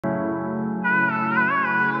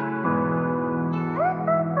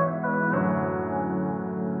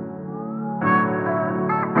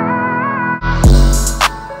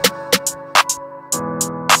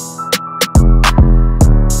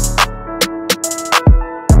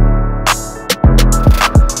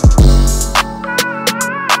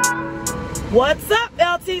What's up,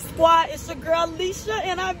 LT Squad? It's your girl Licia,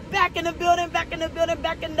 and I'm back in the building, back in the building.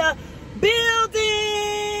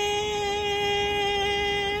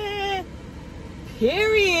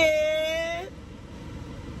 Period.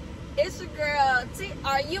 It's your girl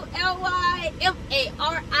TRULYMARII.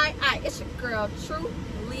 It's your girl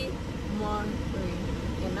trulymarii,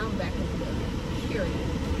 and I'm back in the building. Period.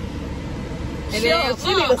 And then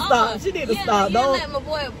she need to stop. She need to stop. Don't let my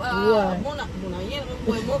boy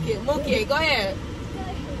Mookie. Go ahead.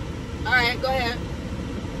 All right, go ahead.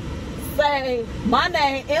 Say my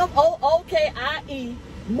name, Mookie.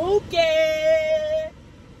 Mookie.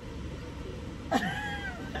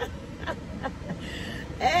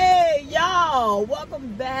 Hey y'all,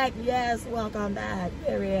 welcome back. Yes, welcome back.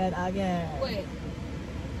 Period. Again. Wait.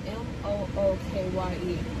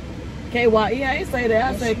 MOOKYE. KYE, I ain't say that.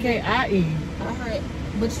 I said KIE. I heard,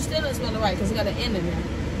 but you still didn't spell it right because it got an N in there.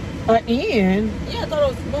 An N? Yeah, I thought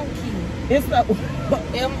it was Mookie. It's not.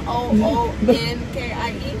 MOONKIE.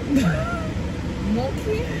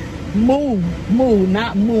 Mookie? Moo,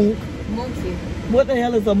 not mook. Mookie. What the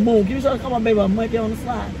hell is a mook? You trying to come on, baby, a monkey on the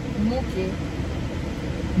slide? Mookie.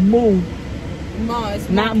 Moo. No, it's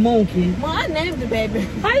not monkey. Well, I named the baby.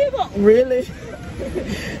 How you gonna really?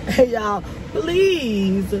 Hey y'all,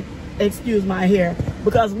 please excuse my hair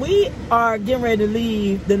because we are getting ready to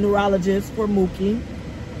leave the neurologist for Mookie.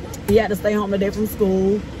 He had to stay home today from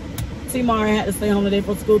school. T-Mari had to stay home today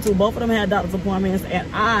from school too. Both of them had doctor's appointments, and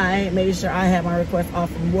I made sure I had my request off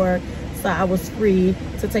from work so I was free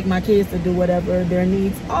to take my kids to do whatever their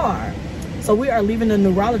needs are. So we are leaving the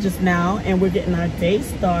neurologist now, and we're getting our day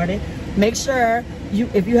started. Make sure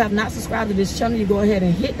if you have not subscribed to this channel, you go ahead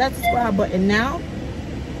and hit that subscribe button now.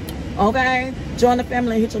 Okay, join the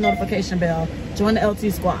family and hit your notification bell. Join the LT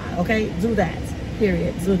Squad. Okay, do that.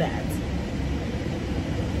 Period. Do that.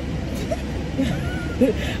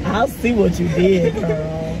 I'll see what you did,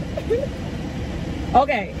 girl.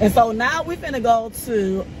 Okay, and so now we finna go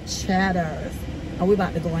to Cheddar's, and we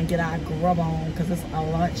about to go and get our grub on because it's a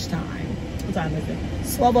lunchtime. What time is it?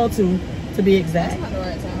 12:02 to be exact. That's not the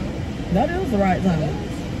right time. That is the right time.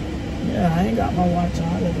 Yeah, I ain't got my watch on.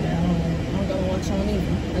 I left it at home. I don't got my watch on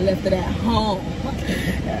either. I left it at home.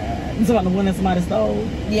 It's about the one that somebody stole?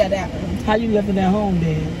 Yeah, that one. How you left it at home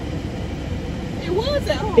then? It was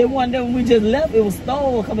at home. It wasn't that when we just left. It was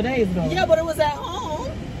stolen a couple days ago. Yeah, but it was at home.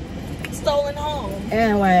 Stolen home.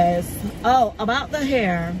 Anyways, about the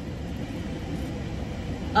hair.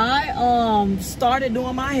 I started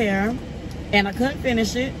doing my hair and I couldn't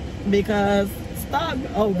finish it because I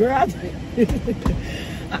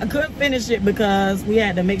couldn't finish it because we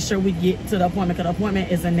had to make sure we get to the appointment because the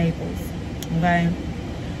appointment is in Naples. Okay,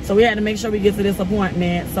 so we had to make sure we get to this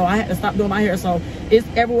appointment, so I had to stop doing my hair. So it's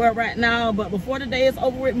everywhere right now, but before the day is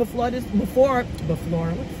over with, before this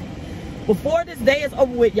day is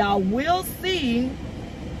over with, y'all will see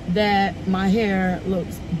that my hair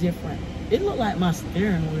looks different. It looked like my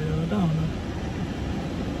steering wheel, don't it?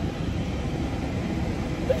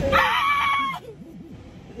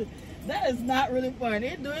 That is not really funny.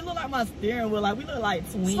 It look like my steering wheel. Like we look like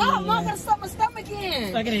twins. Stop! I'm gonna stop my stomach in.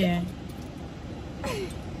 Stuck it in.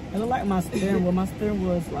 It look like my steering wheel. My steering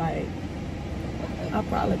wheel is like, I'll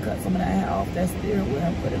probably cut some of that hair off that steering wheel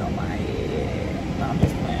and put it on my head. No, I'm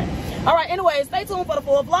just playing. All right, anyway, stay tuned for the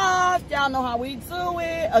full vlog. Y'all know how we do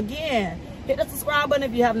it. Again, hit the subscribe button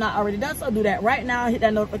if you have not already done so. Do that right now. Hit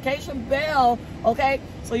that notification bell, okay?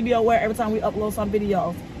 So you'll be aware every time we upload some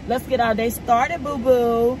videos. Let's get our day started,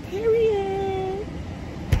 boo-boo. Period.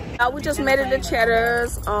 We just made it to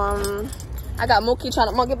Cheddar's. I got Mookie trying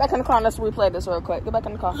to... Mookie, get back in the car. Let's replay this real quick. Get back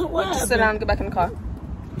in the car. Just sit down and get back in the car.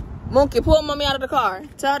 Mookie, pull mommy out of the car.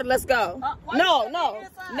 Tell her to let's go. No.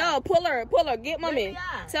 Pull her. Get mommy.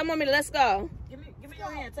 Tell mommy to let's go. Give me your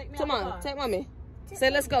hand. Take me Come out the on. car. Take mommy. Say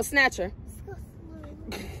let's go. Snatch her.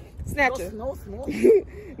 Snatch her. No.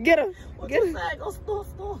 Get her. Get her. Go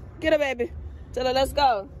slow. Get her, baby. Tell her let's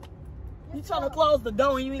go. You trying to close the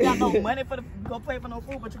door and you ain't got no money for go pay for no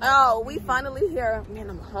food, but you we finally here. Man,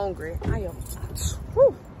 I'm hungry. I am.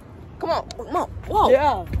 Whew. Come on. Whoa.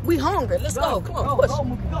 Yeah. We hungry. Let's go. Come on. Push.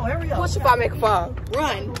 Go, hurry up. Push if I make a fall.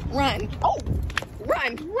 Run. Oh.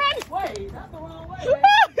 Run. Wait, that's the wrong way,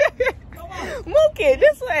 baby. Come on. Mookie,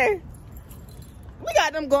 this way. We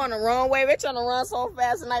got them going the wrong way. They're trying to run so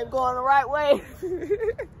fast and they going the right way.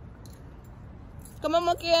 Come on,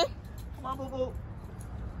 Mookie. Come on, boo-boo.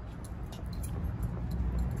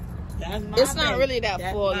 It's not really that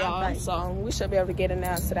full, y'all, so we should be able to get in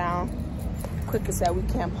there and sit down quick as that we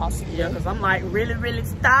can possibly. Yeah, because I'm like really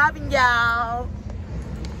starving, y'all.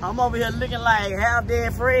 I'm over here looking like half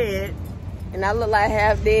dead Fred. And I look like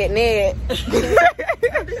half dead Ned.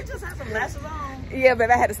 You just have some lashes on. Yeah, but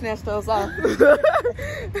I had to snatch those off.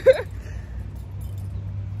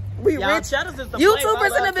 We rich Cheddar's is the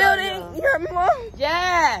YouTubers in the building. You heard me, Mom?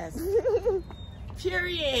 Yes.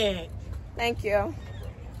 Period. Thank you.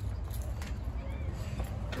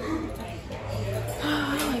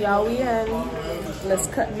 Y'all, we had let's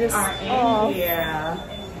cut this off. Yeah.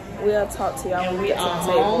 We'll talk to y'all when we get to the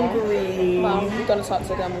table. Hungry. Mom, we're gonna talk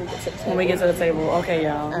to them when we get to the table. When we get to the table. Okay,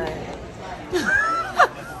 y'all. Alright.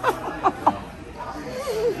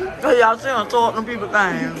 Hey, y'all see them talk them people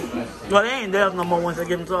things. Well, they ain't there no more once they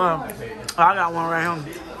give them to her. Oh, I got one right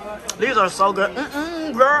here. These are so good.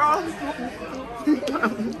 Girl.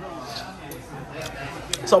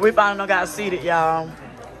 So we finally got seated, y'all.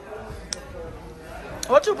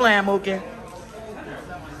 What you playing, Mookie?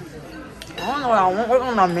 I don't know what I want. What's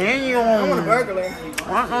on the menu? I want a burglar.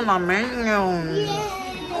 What's on the menu?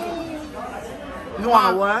 You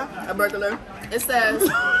want a what? A burglar. It says,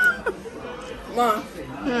 Mom.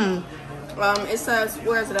 It says,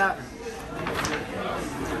 where is it at?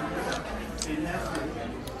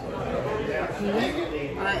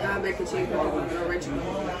 I make a cheese original.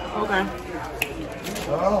 Okay.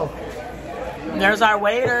 Oh. There's our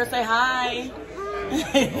waiter. Say hi.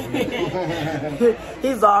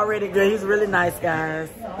 He's already good. He's really nice, guys.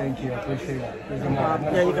 Thank you. I appreciate it.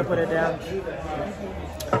 Yeah, you can put it down.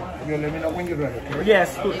 You let me know when you're ready, okay?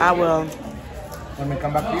 Yes, I will. Let me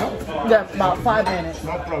come back to you? Yeah, about 5 minutes.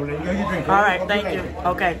 No problem. You drink. All right, thank you.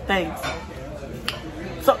 Okay, thanks.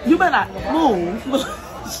 So you better not move.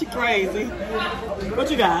 She crazy. What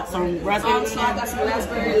you got? Some raspberry? So I got some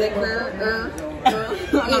raspberry liquor. I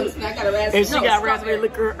got a raspberry. If she got raspberry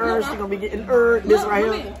liquor, she gonna be getting this right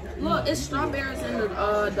here. Look, it's strawberries in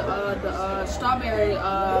the strawberry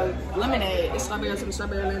lemonade. It's strawberries in the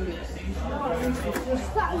strawberry lemonade.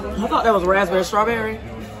 I thought that was raspberry strawberry.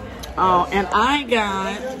 And I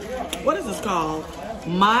got, what is this called?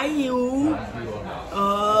 Mayu.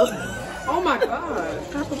 Oh my god.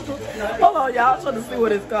 Hold on, y'all. I'm trying to see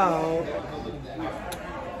what it's called.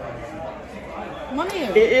 Mommy.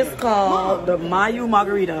 It is called the Mayu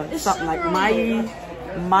Margarita. It's something like sugar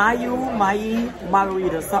Mayu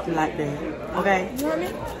Margarita. Something like that. Okay? You heard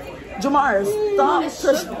me? Jamar,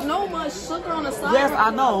 stop. No much sugar on the side. Yes,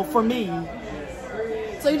 I know. For me.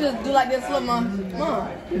 So you just do like this, look, Mom.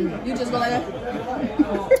 You just go like that.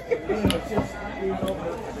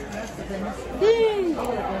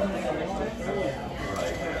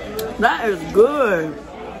 That is good.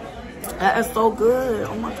 That is so good.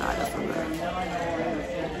 Oh my God, that's so good.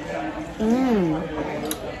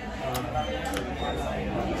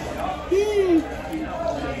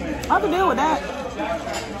 I can deal with that.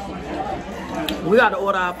 We got to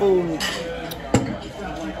order our food.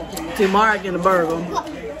 Tomorrow getting the burger.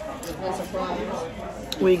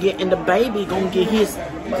 We getting the baby gonna get his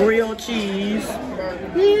grilled cheese.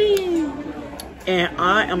 And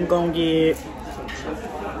I am gonna get,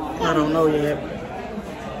 I don't know yet.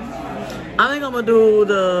 I think I'm gonna do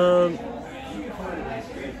the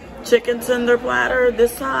chicken tender platter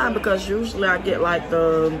this time because usually I get like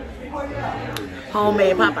the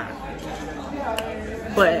homemade Popeye.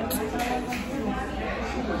 But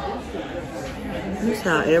it's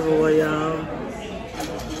not everywhere, y'all.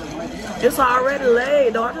 It's already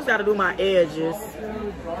laid though. I just gotta do my edges.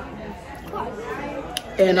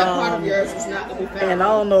 And that part of yours is not to be found. And I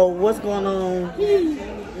don't know what's going on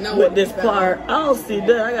with this part. I don't see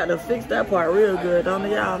that. I gotta fix that part real good, don't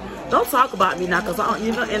y'all? Don't talk about me now, cause I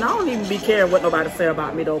don't, and I don't even be caring what nobody say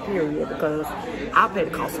about me though, period. Because I pay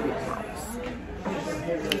the cost of it first.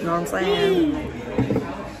 You know what I'm saying?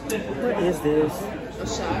 What is this? A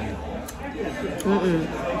shot.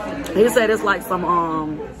 He said it's like some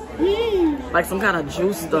kind of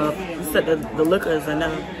juice stuff. He said the liquor is in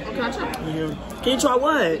there. Can I try? Yeah. Can you try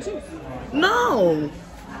what? No.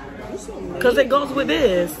 Because it goes with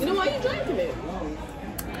this. You know why you drinking it?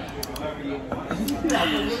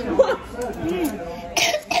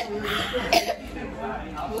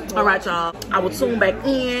 All right, y'all. I will tune back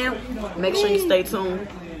in. Make sure you stay tuned.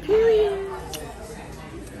 Period.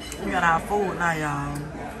 We got our food now, y'all.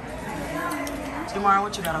 Tomorrow,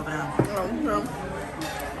 what you got over there?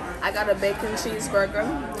 I got a bacon cheeseburger,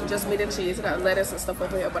 just meat and cheese. I got lettuce and stuff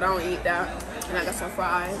over here, but I don't eat that. And I got some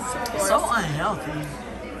fries, of course. So unhealthy.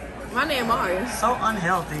 My name Mari. So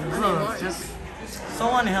unhealthy. Look, just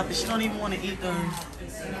so unhealthy. She don't even want to eat the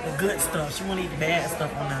good stuff. She want to eat the bad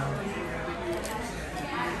stuff on now.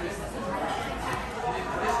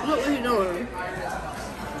 Look what you doing.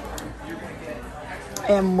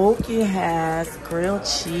 And Mookie has grilled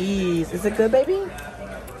cheese. Is it good, baby?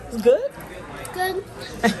 It's good? good.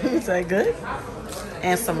 Is that good?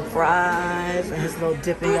 And some fries and his little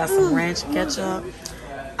dipping. Got some ranch ketchup.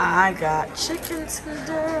 I got chicken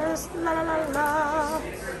tenders, la la la la,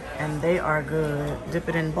 and they are good. Dip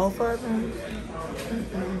it in both of them.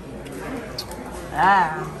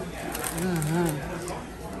 Ah.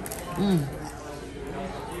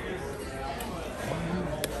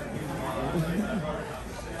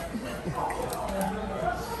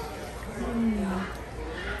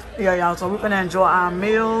 Yeah, y'all, so we're gonna enjoy our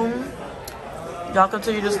meal. Y'all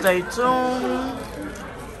continue to stay tuned.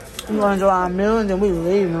 We're gonna enjoy our meal and then we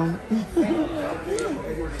leave them.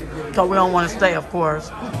 So we don't want to stay, of course.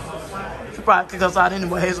 She'll probably kick us out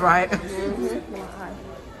anyways, right?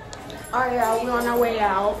 Alright, y'all, we're on our way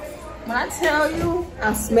out. When I tell you,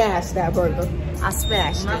 I smashed that burger. I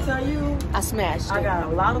smashed When I it. tell you, I smashed it. I got a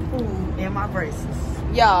lot of food in my braces.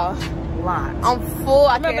 Y'all, A lot. I'm full.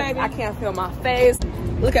 I Come here, can't. baby. I can't feel my face.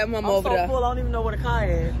 Look at Mama I'm over so there. full, I don't even know where the car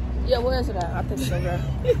is. Yeah, where is it at? I think it's over there.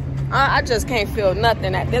 I just can't feel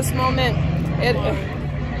nothing at this moment.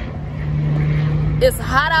 It's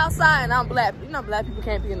hot outside and I'm black. You know, black people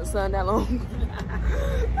can't be in the sun that long.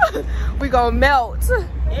 We gonna melt.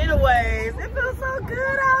 Anyways, it feels so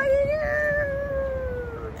good out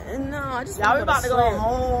here. No, I just. Y'all, we about to go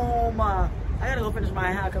home. I gotta go finish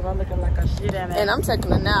my hair because I'm looking like a shit ass. And I'm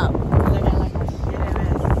taking a nap. Looking like a shit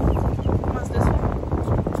ass. What's this one?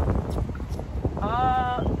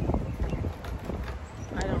 I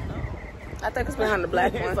don't know. I think it's behind the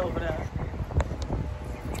black It's one. over there.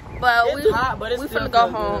 But It's hot, but it's we still finna go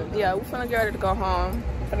good. home. Yeah, we finna get ready to go home.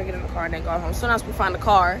 We finna get in the car and then go home. As soon as we find the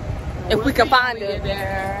car, if we can find it.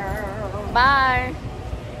 Bye.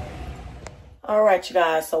 All right, you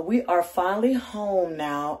guys. So we are finally home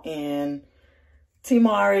now, and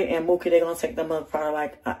Trulymarii and Mookie, they're gonna take them up probably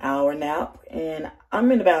like an hour nap, and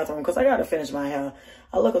I'm in the bathroom because I gotta finish my hair.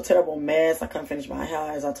 I look a terrible mess. I couldn't finish my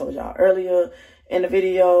hair as I told y'all earlier in the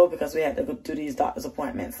video because we had to go do these doctor's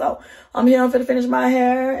appointments. So I'm here. I'm finna finish my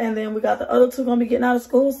hair, and then we got the other two gonna be getting out of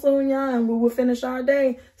school soon, y'all, and we will finish our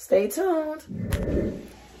day. Stay tuned.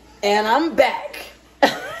 And I'm back.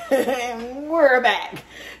 And we're back.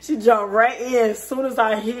 She jumped right in as soon as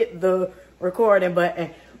I hit the recording button.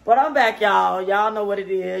 But I'm back, y'all. Y'all know what it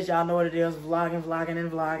is. Y'all know what it is. Vlogging, vlogging,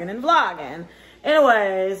 and vlogging, and vlogging.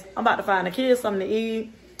 Anyways, I'm about to find the kids something to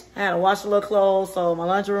eat. I had to wash a little clothes, so my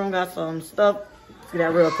lunch room got some stuff. See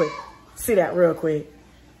that real quick. See that real quick.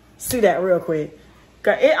 See that real quick.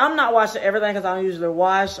 I'm not washing everything because I don't usually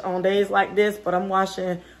wash on days like this, but I'm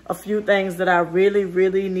washing a few things that I really,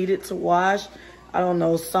 really needed to wash. I don't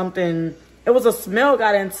know, something. It was a smell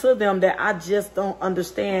got into them that I just don't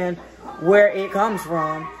understand where it comes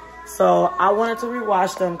from. So I wanted to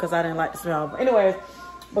rewash them because I didn't like the smell. But anyways,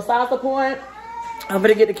 besides the point, I'm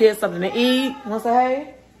gonna get the kids something to eat. You wanna say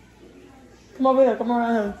hey? Come over here, come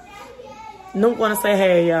around here. Nope, wanna say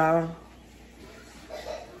hey, y'all.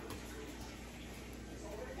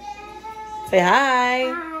 Say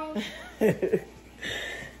hi. Hi.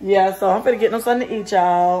 Yeah, so I'm gonna get them something to eat,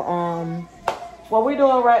 y'all. What we're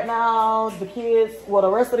doing right now, the kids, well,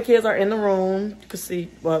 the rest of the kids are in the room. You can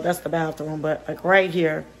see, well, that's the bathroom, but like right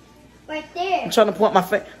here. Right there. I'm trying to point my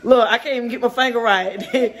finger. Look, I can't even get my finger right.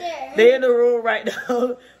 They're in the room right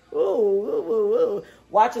now. Ooh, ooh, ooh, ooh.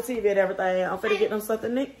 Watching TV and everything. I'm finna get them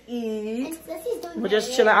something to eat. We're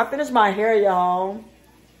just chilling. I finished my hair, y'all.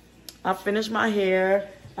 I finished my hair.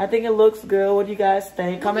 I think it looks good. What do you guys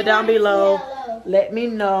think? Comment down below. Let me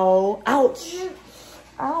know. Ouch.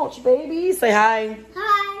 Ouch, baby. Say hi.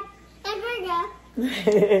 Hi. And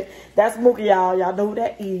That's Mookie, y'all. Y'all know who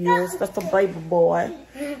that is. That's the baby boy.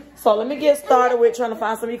 So let me get started with trying to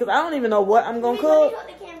find something because I don't even know what I'm going to cook.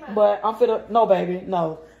 But I'm finna, no, baby,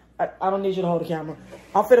 no. I don't need you to hold the camera.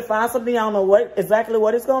 I'm finna find something. I don't know exactly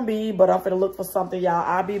what it's going to be, but I'm finna look for something, y'all.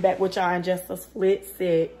 I'll be back with y'all in just a split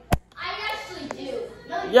sec. I actually do.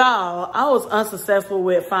 Y'all, I was unsuccessful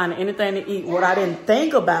with finding anything to eat. What I didn't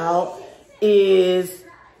think about is...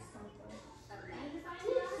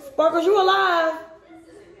 Sparkles, you alive?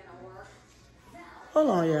 Hold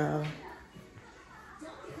on, y'all.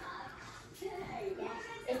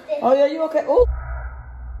 Oh, yeah, you okay? Ooh.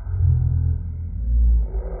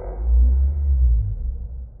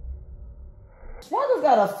 Sparkles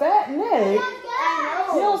got a fat neck.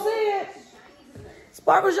 You don't see it?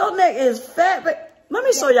 Sparkles, your neck is fat, but let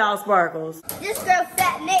me show y'all Sparkles. This girl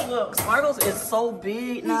fat neck. Look, Sparkles is so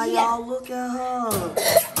big now, y'all. Look at her.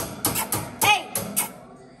 Hey.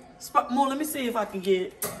 Mo, let me see if I can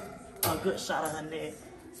get a good shot of her neck.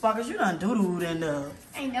 Sparkles, you done doo-dooed in there.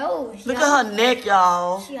 I know. Look at her neck,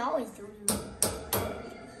 y'all. She always does.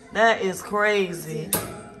 That is crazy.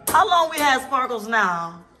 How long we had Sparkles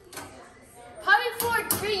now? for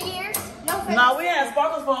 3 years. No, No, we had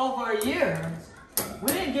sparkles for over a year.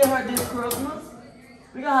 We didn't get her this Christmas.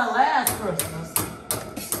 We got her last Christmas.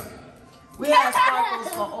 We had sparkles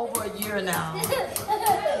for over a year now. Get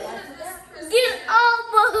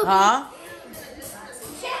over. Huh?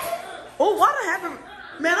 Oh, what a happy...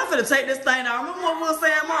 Man, I'm finna take this thing out. Remember what we were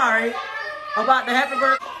saying, Mari? About the happy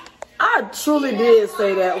birthday? I truly did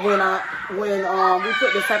say that when we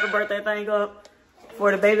put this happy birthday thing up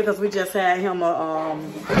for the baby, because we just had him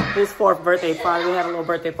his 4th birthday party. We had a little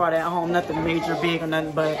birthday party at home, nothing major, big or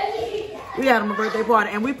nothing, but we had him a birthday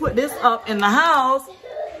party, and we put this up in the house.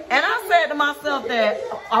 And I said to myself that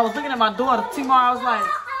I was looking at my daughter, Timar, I was like,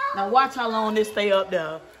 now watch how long this stay up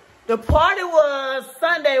there. The party was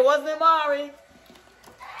Sunday, wasn't it, Mari?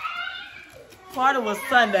 Party was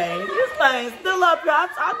Sunday. This thing's still up here. I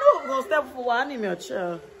knew it was gonna step for a while. I need me a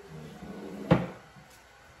chair.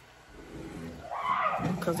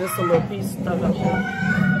 Cause there's a little piece stuck up here.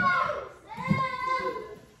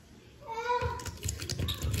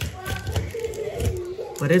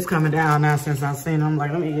 But it's coming down now since I've seen them. I'm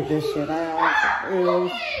like, let me get this shit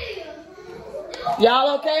out.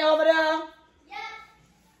 Y'all okay over there?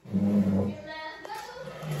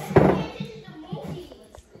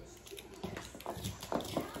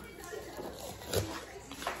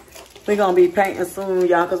 We're gonna be painting soon,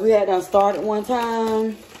 y'all, because we had done started one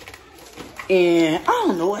time. And I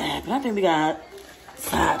don't know what happened. I think we got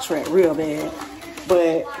sidetracked real bad.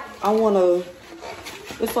 But I wanna,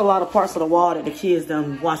 it's a lot of parts of the wall that the kids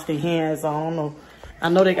done wash their hands on. I don't know. I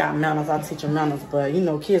know they got manners. I teach them manners, but you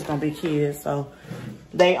know, kids gonna be kids. So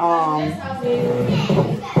they, yeah,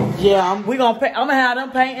 I'm gonna have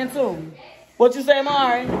them painting too. What you say,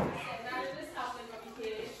 Mari?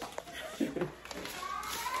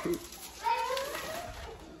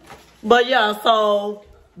 But yeah, so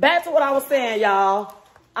back to what I was saying, y'all.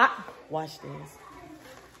 Watch this.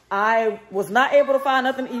 I was not able to find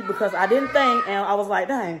nothing to eat because I didn't think, and I was like,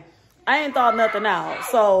 dang, I ain't thought nothing out.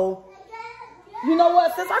 So, you know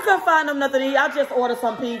what? Since I couldn't find them nothing to eat, I just ordered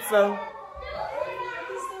some pizza.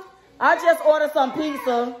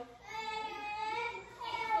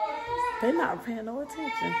 They're not paying no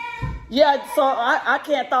attention. Yeah, so I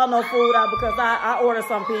can't thaw no food out because I ordered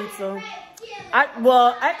some pizza. I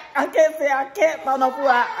can't say I can't thaw no food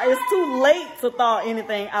out. It's too late to thaw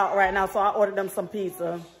anything out right now, so I ordered them some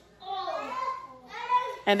pizza.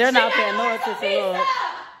 And they're not paying no attention. Look.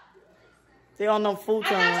 They're on them food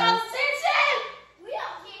times.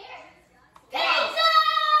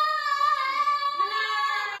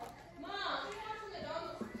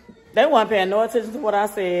 They weren't paying no attention to what I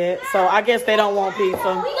said, so I guess they don't want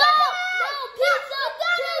pizza.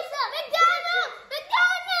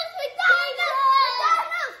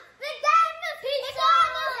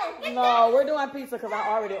 No, we're doing pizza because I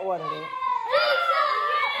already ordered it.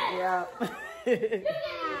 Yeah.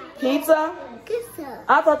 Pizza? Pizza.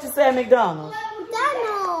 I thought you said McDonald's.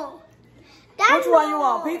 McDonald's. Which one you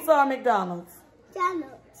want, pizza or McDonald's?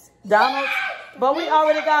 McDonald's. Donald's? But we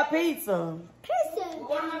already got pizza. Pizza.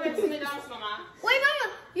 Wait, Mama,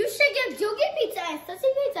 you get pizza and Sussy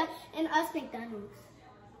pizza and us McDonald's.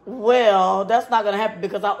 Well, that's not going to happen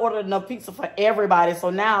because I ordered enough pizza for everybody. So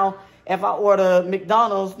now, if I order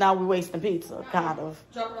McDonald's, now we're wasting pizza, kind of.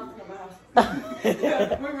 Drop it off at my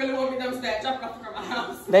house. We really want McDonald's that. Drop it off at my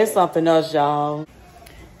house. There's something else, y'all.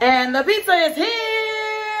 And the pizza is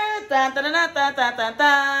here. Dun, dun, dun, dun, dun, dun,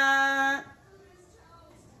 dun.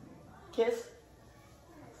 Kiss.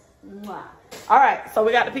 Mwah. All right, so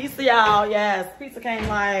we got the pizza, y'all. Yes, pizza came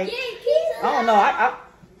like, I don't know.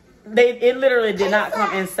 It literally did not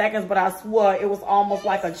come in seconds, but I swore it was almost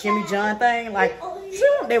like a Jimmy John thing. Like,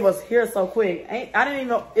 they was here so quick. I didn't even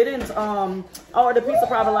know, it didn't, I ordered the pizza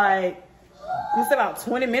probably like, I'm gonna say about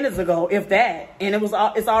 20 minutes ago, if that. And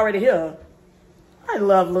it's already here. I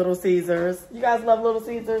love Little Caesars. You guys love Little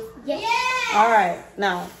Caesars? Yes. All right,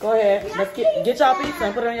 now, go ahead. Let's get y'all pizza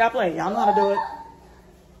and put it on y'all plate. Y'all know how to do it.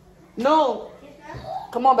 No.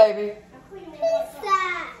 Come on, baby. Pizza.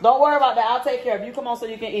 Don't worry about that. I'll take care of you. Come on so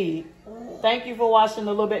you can eat. Thank you for washing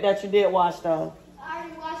the little bit that you did wash, though. I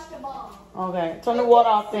already washed them all. Okay. Turn the water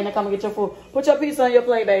off then and come and get your food. Put your pizza on your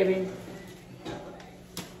plate, baby.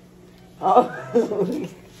 Oh.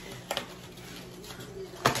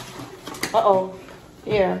 Uh-oh.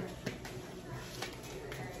 Here.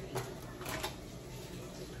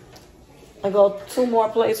 I go 2 more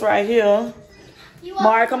plates right here.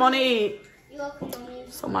 Mari, come on and eat. You're welcome, Mommy.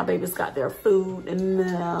 So my babies got their food and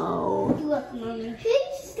now. You're welcome, Mommy.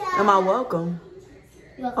 Am I welcome?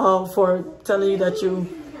 Oh, for telling you that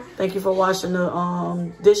thank you for washing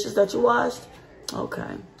the dishes that you washed.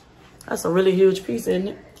 Okay. That's a really huge piece, isn't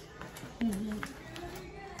it?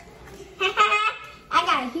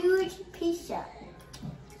 my huge pizza.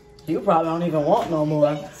 You probably don't even want no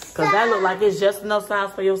more. Because that look like it's just enough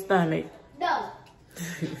size for your stomach. No.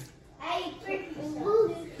 I freaking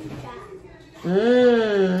lose pizza.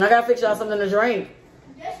 I gotta fix y'all something to drink.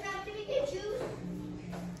 Just not to get juice.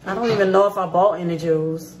 I don't even know if I bought any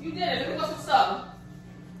juice. You did. Let me go some stuff.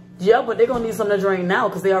 Yeah, but they're gonna need something to drink now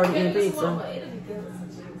because they already eating pizza.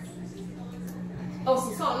 Oh,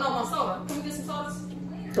 some soda. No, my soda. Can we get some sodas?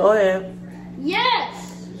 Go ahead. Yes.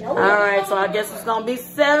 Alright, so I guess it's gonna be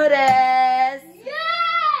sodas. Yes.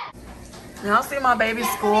 Y'all see my baby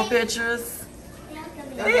school pictures?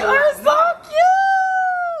 They are so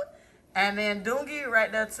cute! And then Doongie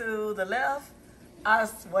right there to the left. I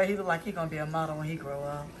swear he look like he gonna be a model when he grow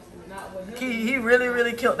up. He really,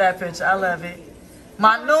 really killed that picture. I love it.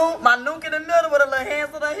 My nuke in the middle with a little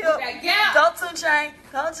hands on the hip. Yeah. Go to chain.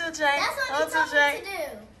 Go to chain. That's what you told me to do.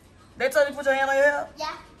 They told you to put your hand on your hip?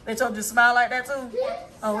 Yeah. They told you to smile like that too? Yes.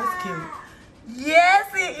 Oh, it's cute.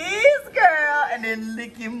 Yes, it is, girl. And then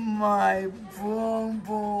licking my boom,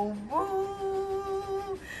 boom,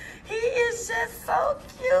 boom. He is just so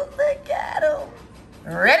cute. Look at him.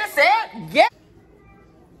 Ready, set, get.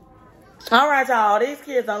 All right, y'all. These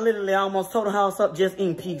kids are literally almost tore the house up just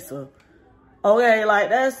eating pizza. Okay, like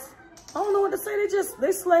that's, I don't know what to say.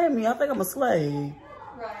 They slave me. I think I'm a slave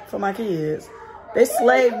for my kids. They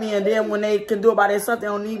slave me, and then when they can do it by themselves, they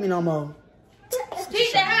don't need me no more.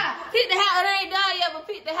 Peek the house. Peek the house. It ain't done yet, but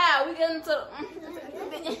peek the house. We get into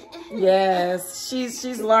the... Yes,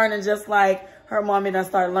 she's learning just like her mommy done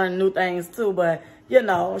started learning new things too. But, you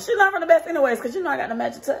know, she learned from the best anyways because, you know, I got the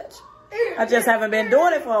magic touch. I just haven't been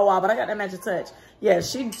doing it for a while, but I got that magic touch. Yeah,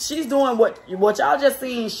 she's doing what y'all just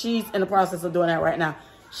seen. She's in the process of doing that right now.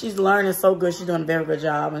 She's learning so good. She's doing a very good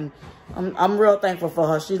job, and I'm real thankful for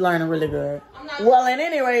her. She's learning really good. Well, and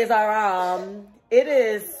anyways, it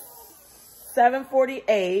is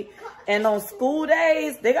 7:48, and on school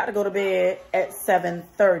days they got to go to bed at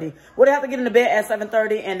 7:30. Well, they have to get into bed at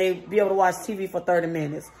 7:30, and they be able to watch TV for 30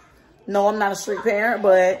 minutes. No, I'm not a strict parent,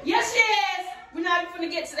 but yes, she is. We're not even gonna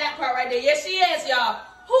get to that part right there. Yes, she is, y'all.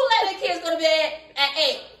 Who let the kids go to bed at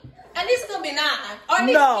 8? At least it's gonna be 9. Or at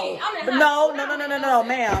least 10. No,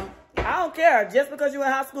 ma'am. I don't care. Just because you're in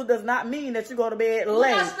high school does not mean that you go to bed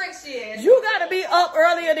late. How strict she is. You gotta be up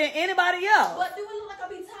earlier than anybody else. But do it look like I'll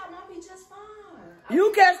be tired? I'll be just fine.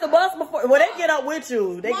 You catch the bus before. Well, they get up with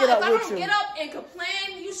you. They get up with you. If I don't get up and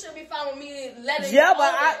complain, you should be fine with me letting Yeah,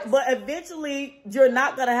 you but eventually you're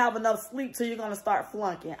not gonna have enough sleep, so you're gonna start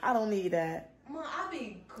flunking. I don't need that. Mom, I'll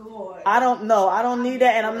be good. I don't know. I don't need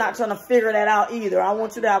that, and I'm not trying to figure that out either. I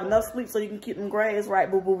want you to have enough sleep so you can keep them grades right,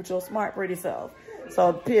 boo-boo, with your smart, pretty self.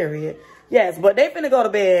 So, period. Yes, but they finna go to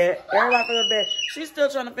bed. Everybody finna go to bed. She's still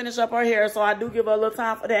trying to finish up her hair, so I do give her a little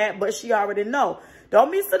time for that, but she already know.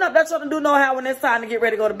 Don't be sitting up there trying to do no hair when it's time to get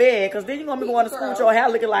ready to go to bed, because then you're going to be going to school with your hair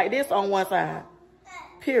looking like this on one side.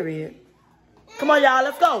 Period. Come on, y'all.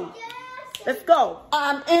 Let's go. Let's go.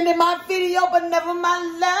 I'm ending my video, but never my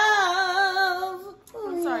love.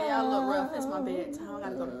 I'm sorry, y'all look rough. It's my bedtime. I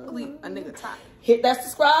gotta go to sleep. A nigga tired. Hit that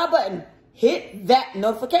subscribe button. Hit that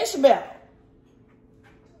notification bell.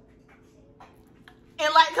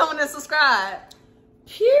 And like, comment, and subscribe.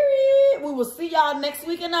 Period. We will see y'all next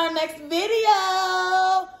week in our next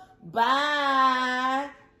video. Bye.